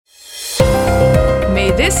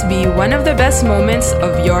may this be one of the best moments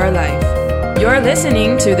of your life. You're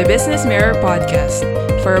listening to the Business Mirror Podcast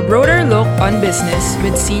for a broader look on business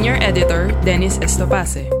with Senior Editor Dennis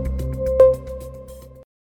Estopace.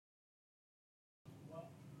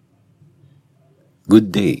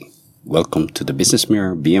 Good day. Welcome to the Business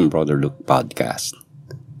Mirror BM Broader Look podcast.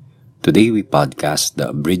 Today we podcast the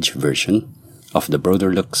abridged version of the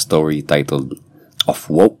Broader Look story titled Of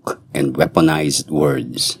Woke and Weaponized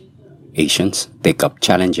Words. Asians Take Up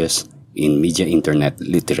Challenges in Media Internet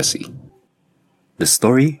Literacy. The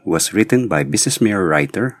story was written by Business Mirror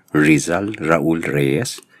writer Rizal Raul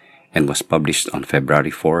Reyes and was published on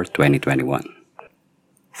February 4, 2021.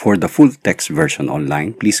 For the full text version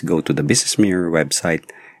online, please go to the Business Mirror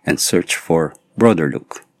website and search for Broader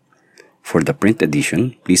Look. For the print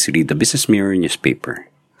edition, please read the Business Mirror newspaper.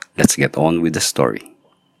 Let's get on with the story.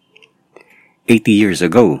 80 years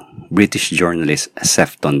ago, British journalist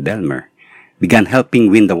Sefton Delmer began helping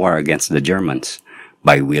win the war against the Germans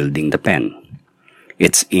by wielding the pen,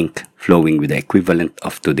 its ink flowing with the equivalent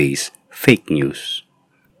of today's fake news.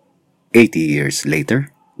 80 years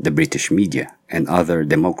later, the British media and other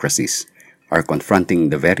democracies are confronting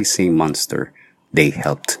the very same monster they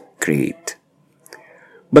helped create.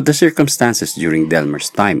 But the circumstances during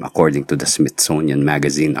Delmer's time, according to the Smithsonian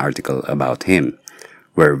Magazine article about him,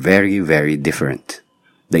 were very, very different.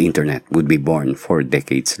 The internet would be born 4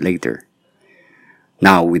 decades later.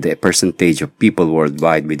 Now, with the percentage of people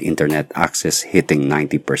worldwide with internet access hitting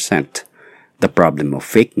 90%, the problem of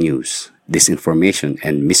fake news, disinformation,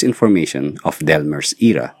 and misinformation of Delmer's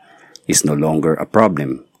era is no longer a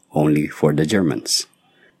problem only for the Germans.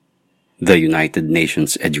 The United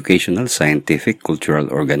Nations Educational, Scientific, Cultural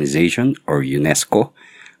Organization, or UNESCO,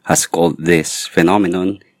 has called this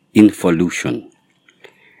phenomenon infollution.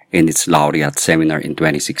 In its laureate seminar in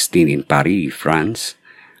 2016 in Paris, France,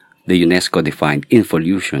 the UNESCO defined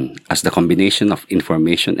infollution as the combination of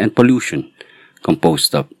information and pollution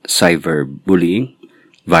composed of cyberbullying,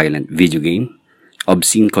 violent video game,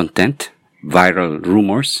 obscene content, viral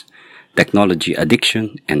rumors, technology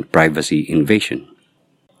addiction, and privacy invasion.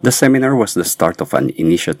 The seminar was the start of an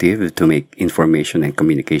initiative to make information and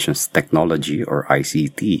communications technology, or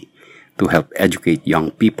ICT, to help educate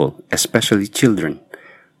young people, especially children,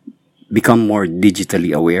 become more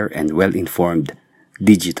digitally aware and well-informed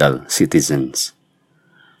digital citizens.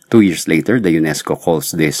 2 years later, the UNESCO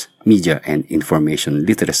calls this Media and Information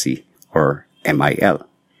Literacy, or MIL.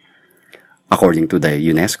 According to the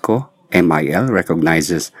UNESCO, MIL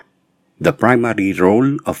recognizes the primary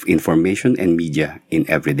role of information and media in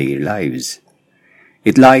everyday lives.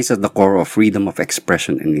 It lies at the core of freedom of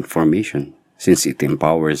expression and information, since it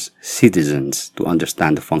empowers citizens to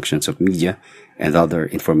understand the functions of media and other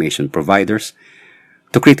information providers,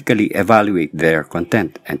 to critically evaluate their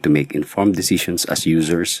content, and to make informed decisions as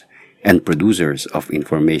users and producers of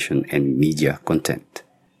information and media content.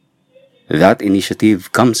 That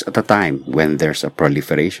initiative comes at a time when there's a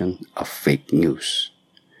proliferation of fake news.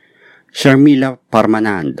 Sharmila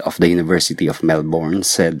Parmanand of the University of Melbourne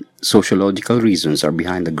said sociological reasons are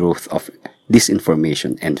behind the growth of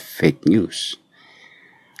disinformation and fake news.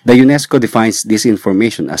 The UNESCO defines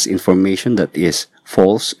disinformation as information that is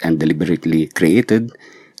false and deliberately created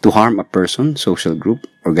to harm a person, social group,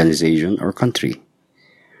 organization, or country.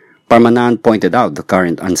 Parmanand pointed out the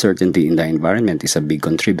current uncertainty in the environment is a big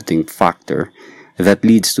contributing factor that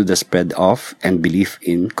leads to the spread of and belief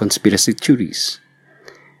in conspiracy theories.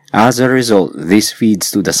 As a result, this feeds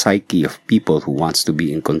to the psyche of people who wants to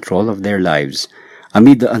be in control of their lives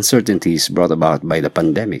amid the uncertainties brought about by the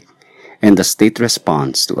pandemic and the state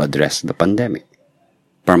response to address the pandemic.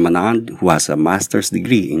 Parmanand, who has a master's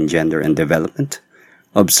degree in gender and development,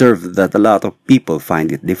 observed that a lot of people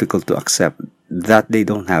find it difficult to accept that they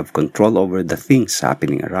don't have control over the things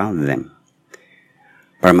happening around them.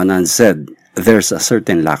 Parmanand said there's a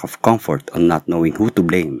certain lack of comfort on not knowing who to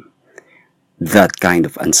blame. That kind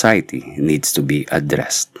of anxiety needs to be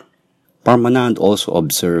addressed. Parmanand also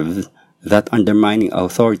observed that undermining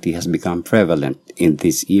authority has become prevalent in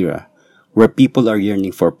this era, where people are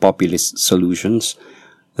yearning for populist solutions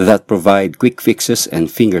that provide quick fixes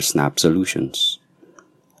and finger-snap solutions.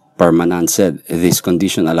 Parmanand said this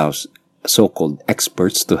condition allows so-called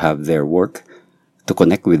experts to have their work to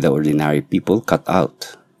connect with the ordinary people cut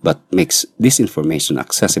out, but makes disinformation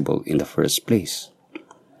accessible in the first place.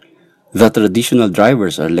 The traditional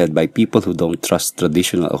drivers are led by people who don't trust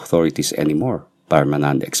traditional authorities anymore,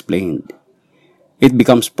 Parmanand explained. It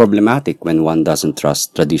becomes problematic when one doesn't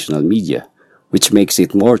trust traditional media, which makes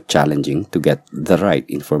it more challenging to get the right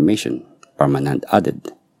information, Parmanand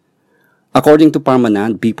added. According to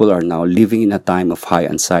Parmanand, people are now living in a time of high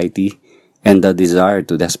anxiety and the desire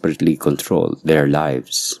to desperately control their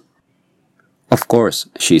lives. Of course,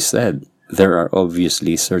 she said, there are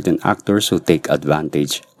obviously certain actors who take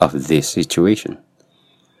advantage of this situation.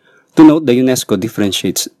 To note, the UNESCO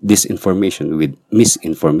differentiates disinformation with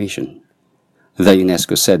misinformation. The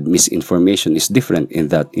UNESCO said misinformation is different in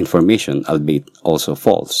that information, albeit also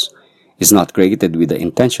false, is not created with the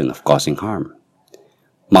intention of causing harm.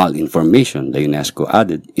 Malinformation, the UNESCO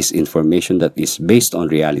added, is information that is based on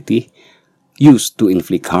reality, used to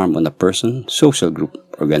inflict harm on a person, social group,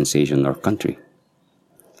 organization, or country.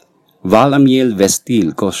 Val Amiel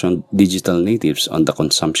Vestil cautioned digital natives on the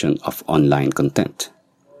consumption of online content.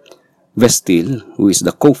 Vestil, who is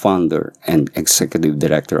the co-founder and executive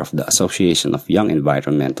director of the Association of Young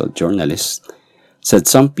Environmental Journalists, said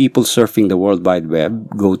some people surfing the World Wide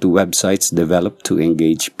Web go to websites developed to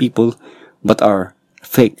engage people but are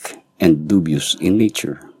fake and dubious in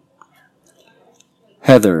nature.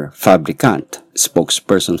 Heather Fabricant,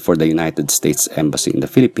 spokesperson for the United States Embassy in the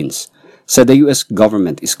Philippines, said the U.S.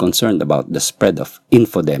 government is concerned about the spread of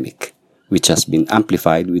infodemic, which has been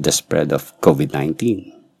amplified with the spread of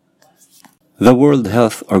COVID-19. The World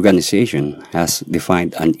Health Organization has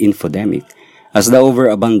defined an infodemic as the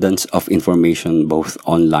overabundance of information both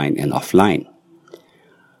online and offline.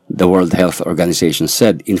 The World Health Organization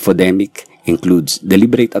said infodemic includes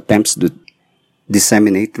deliberate attempts to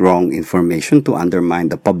disseminate wrong information to undermine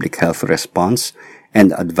the public health response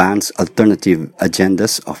and advance alternative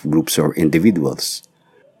agendas of groups or individuals.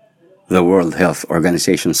 The World Health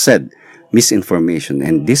Organization said misinformation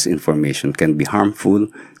and disinformation can be harmful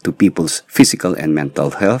to people's physical and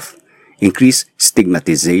mental health, increase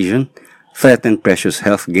stigmatization, threaten precious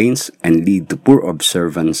health gains, and lead to poor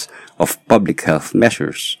observance of public health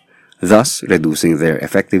measures, thus reducing their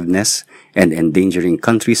effectiveness and endangering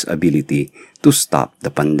countries' ability to stop the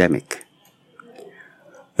pandemic.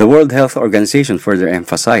 The World Health Organization further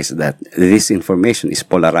emphasized that this information is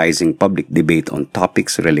polarizing public debate on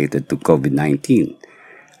topics related to COVID-19,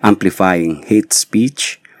 amplifying hate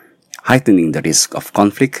speech, heightening the risk of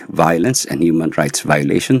conflict, violence, and human rights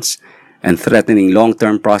violations, and threatening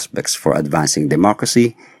long-term prospects for advancing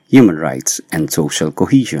democracy, human rights, and social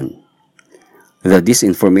cohesion. The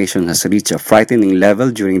disinformation has reached a frightening level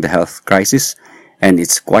during the health crisis, and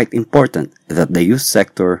it's quite important that the youth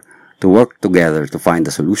sector to work together to find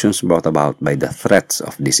the solutions brought about by the threats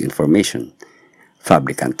of disinformation,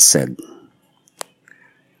 Fabricant said.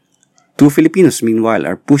 Two Filipinos, meanwhile,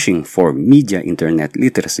 are pushing for media internet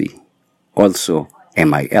literacy, also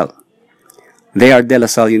MIL. They are De La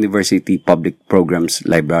Salle University Public Programs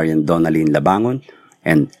librarian Donalyn Labangon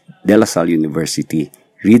and De La Salle University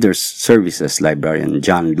Readers Services librarian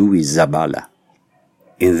John Louis Zabala.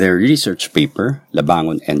 In their research paper,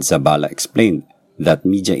 Labangon and Zabala explained that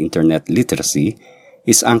media internet literacy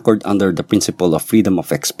is anchored under the principle of freedom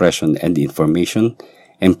of expression and information,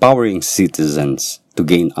 empowering citizens to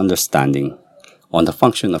gain understanding on the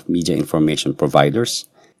function of media information providers,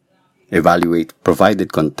 evaluate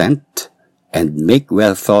provided content, and make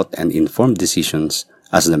well-thought and informed decisions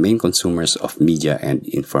as the main consumers of media and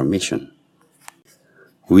information.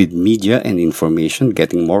 With media and information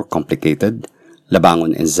getting more complicated,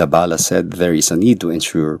 Labangon and Zabala said there is a need to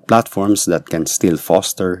ensure platforms that can still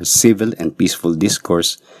foster civil and peaceful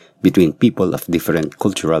discourse between people of different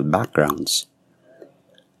cultural backgrounds.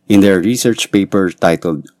 In their research paper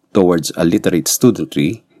titled Towards a Literate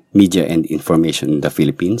Studentry, Media and Information in the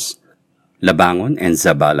Philippines, Labangon and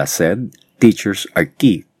Zabala said teachers are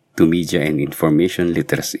key to media and information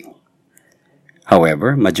literacy.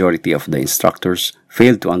 However, majority of the instructors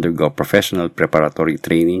failed to undergo professional preparatory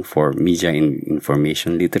training for media and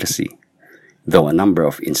information literacy, though a number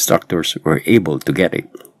of instructors were able to get it.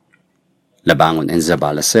 Labangon and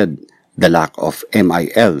Zabala said the lack of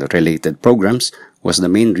MIL-related programs was the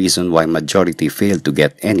main reason why majority failed to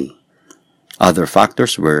get any. Other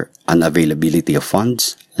factors were unavailability of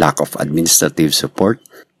funds, lack of administrative support,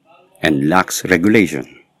 and lax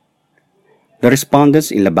regulation. The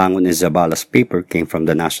respondents in Labangon and Zabala's paper came from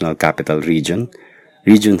the National Capital Region,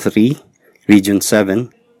 Region 3, Region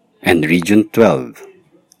 7, and Region 12.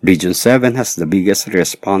 Region 7 has the biggest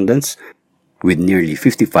respondents with nearly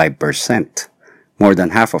 55%. More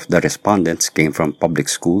than half of the respondents came from public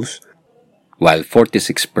schools, while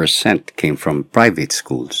 46% came from private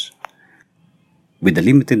schools. With a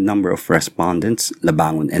limited number of respondents,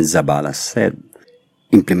 Labangon and Zabala said,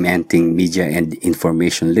 implementing media and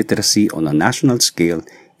information literacy on a national scale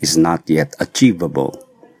is not yet achievable.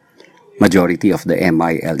 Majority of the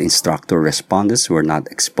MIL instructor respondents were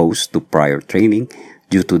not exposed to prior training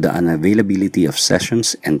due to the unavailability of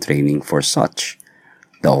sessions and training for such,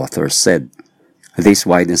 the author said. This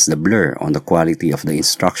widens the blur on the quality of the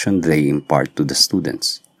instruction they impart to the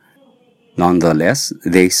students. Nonetheless,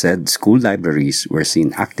 they said school libraries were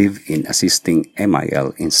seen active in assisting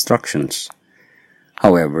MIL instructions.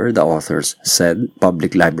 However, the authors said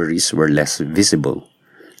public libraries were less visible.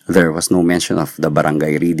 There was no mention of the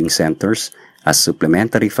barangay reading centers as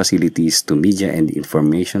supplementary facilities to media and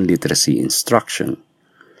information literacy instruction.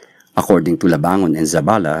 According to Labangon and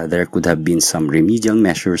Zabala, there could have been some remedial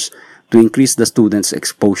measures to increase the students'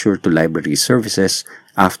 exposure to library services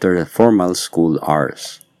after the formal school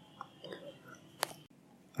hours.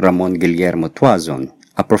 Ramon Guillermo Tuazon,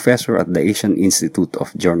 a professor at the Asian Institute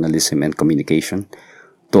of Journalism and Communication,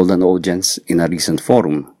 told an audience in a recent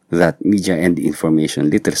forum that media and information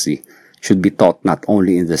literacy should be taught not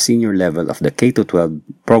only in the senior level of the K-12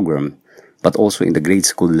 program, but also in the grade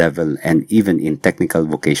school level and even in technical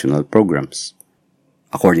vocational programs.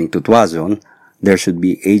 According to Tuazon, there should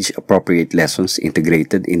be age-appropriate lessons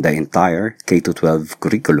integrated in the entire K-12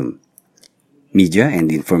 curriculum. Media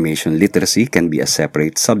and information literacy can be a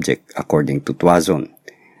separate subject, according to Tuazon.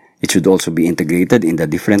 It should also be integrated in the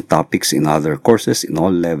different topics in other courses in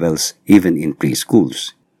all levels, even in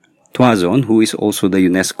preschools. Tuazon, who is also the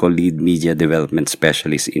UNESCO lead media development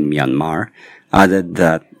specialist in Myanmar, added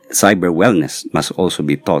that cyber wellness must also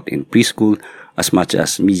be taught in preschool as much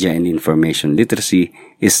as media and information literacy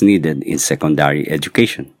is needed in secondary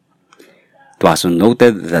education. Tuazon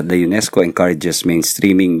noted that the UNESCO encourages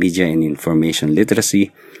mainstreaming media and information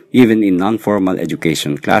literacy even in non-formal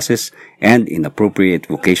education classes and in appropriate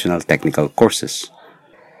vocational technical courses.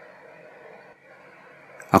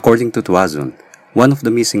 According to Tuazon, one of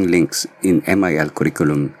the missing links in MIL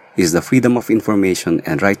curriculum is the Freedom of Information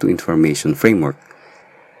and Right to Information framework.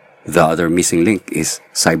 The other missing link is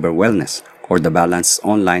cyber wellness, or the balanced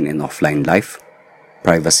online and offline life,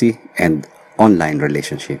 privacy, and online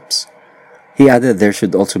relationships. He added there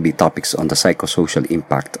should also be topics on the psychosocial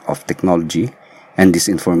impact of technology and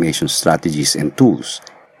disinformation strategies and tools.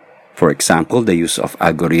 For example, the use of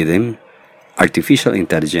algorithm, artificial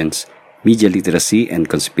intelligence, media literacy, and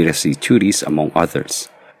conspiracy theories, among others.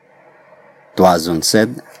 Tuazon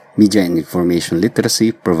said, media and information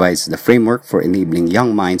literacy provides the framework for enabling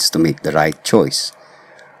young minds to make the right choice.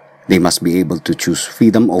 They must be able to choose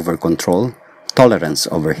freedom over control, tolerance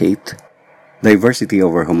over hate, diversity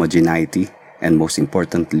over homogeneity, and most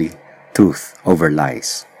importantly, truth over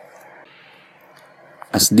lies.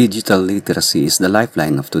 As digital literacy is the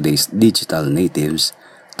lifeline of today's digital natives,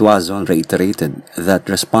 Tuazon reiterated that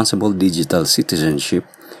responsible digital citizenship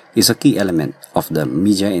is a key element of the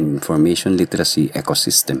media and information literacy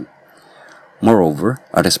ecosystem. Moreover,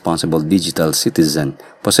 a responsible digital citizen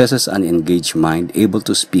possesses an engaged mind able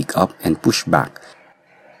to speak up and push back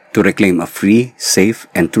to reclaim a free, safe,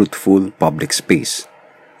 and truthful public space.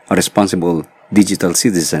 A responsible digital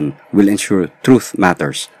citizen will ensure truth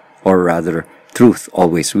matters, or rather, truth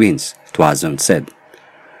always wins, Tuazon said.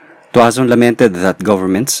 Tuazon lamented that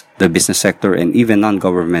governments, the business sector, and even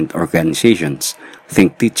non-government organizations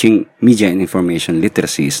think teaching media and information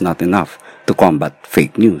literacy is not enough to combat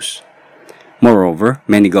fake news. Moreover,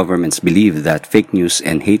 many governments believe that fake news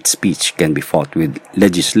and hate speech can be fought with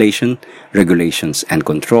legislation, regulations, and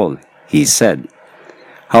control, he said.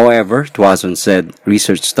 However, Tuazon said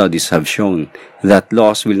research studies have shown that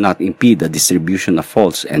laws will not impede the distribution of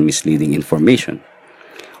false and misleading information.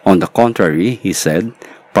 On the contrary, he said,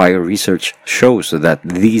 prior research shows that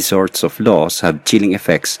these sorts of laws have chilling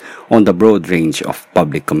effects on the broad range of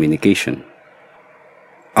public communication.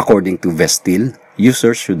 According to Vestil,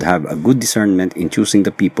 users should have a good discernment in choosing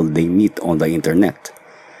the people they meet on the internet.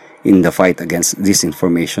 In the fight against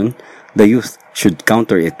disinformation, the youth should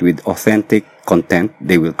counter it with authentic content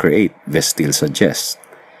they will create, Vestil suggests.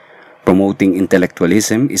 Promoting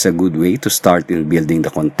intellectualism is a good way to start in building the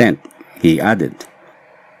content, he added.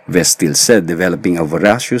 Vestil said developing a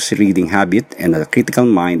voracious reading habit and a critical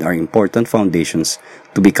mind are important foundations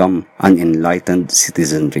to become an enlightened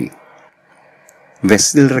citizenry.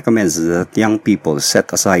 Vestil recommends that young people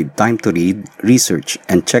set aside time to read, research,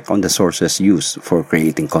 and check on the sources used for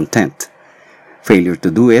creating content. Failure to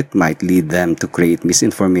do it might lead them to create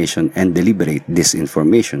misinformation and deliberate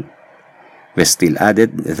disinformation. Vestil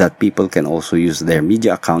added that people can also use their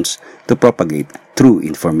media accounts to propagate true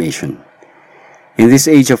information. In this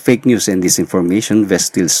age of fake news and disinformation,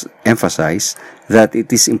 Vestil emphasized that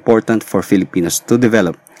it is important for Filipinos to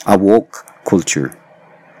develop a woke culture.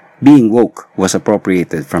 Being woke was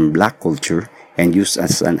appropriated from black culture and used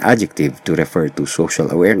as an adjective to refer to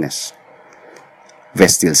social awareness.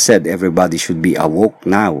 Vestil said everybody should be awoke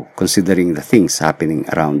now, considering the things happening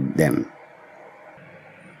around them.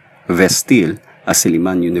 Vestil, a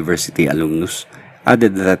Silliman University alumnus,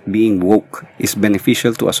 added that being woke is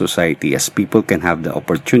beneficial to a society as people can have the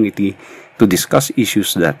opportunity to discuss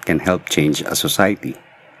issues that can help change a society.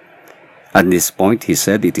 At this point, he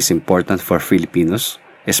said it is important for Filipinos,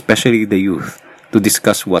 especially the youth, to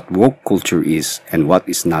discuss what woke culture is and what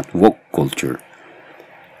is not woke culture.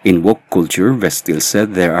 In woke culture, Vestil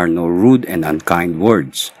said there are no rude and unkind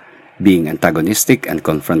words. Being antagonistic and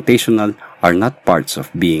confrontational are not parts of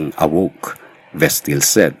being awoke, Vestil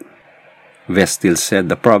said. Vestil said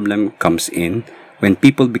the problem comes in when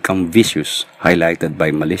people become vicious, highlighted by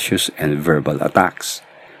malicious and verbal attacks.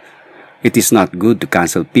 It is not good to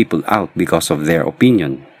cancel people out because of their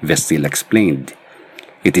opinion, Vestil explained.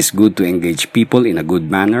 It is good to engage people in a good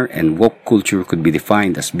manner, and woke culture could be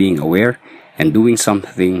defined as being aware and doing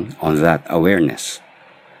something on that awareness.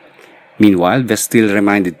 Meanwhile, Vestil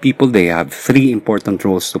reminded people they have 3 important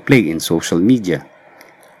roles to play in social media.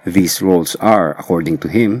 These roles are, according to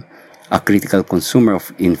him, a critical consumer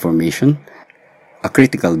of information, a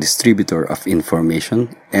critical distributor of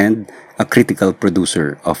information, and a critical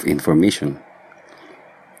producer of information.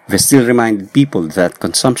 Vestil reminded people that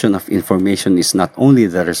consumption of information is not only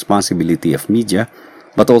the responsibility of media,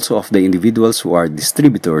 but also of the individuals who are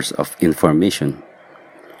distributors of information.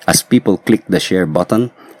 As people click the share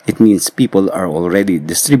button, it means people are already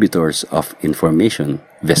distributors of information,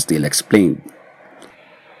 Vestil explained.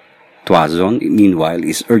 Tuazon, meanwhile,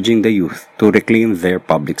 is urging the youth to reclaim their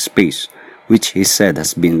public space, which he said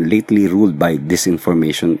has been lately ruled by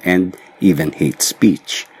disinformation and even hate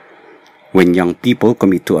speech. When young people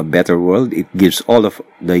commit to a better world, it gives all of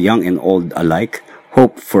the young and old alike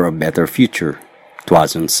hope for a better future,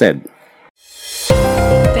 Tuazon said.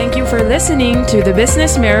 Thank you for listening to the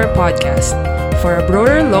Business Mirror podcast. For a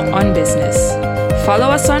broader look on business, follow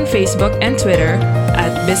us on Facebook and Twitter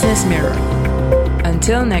at Business Mirror.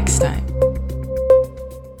 Until next time.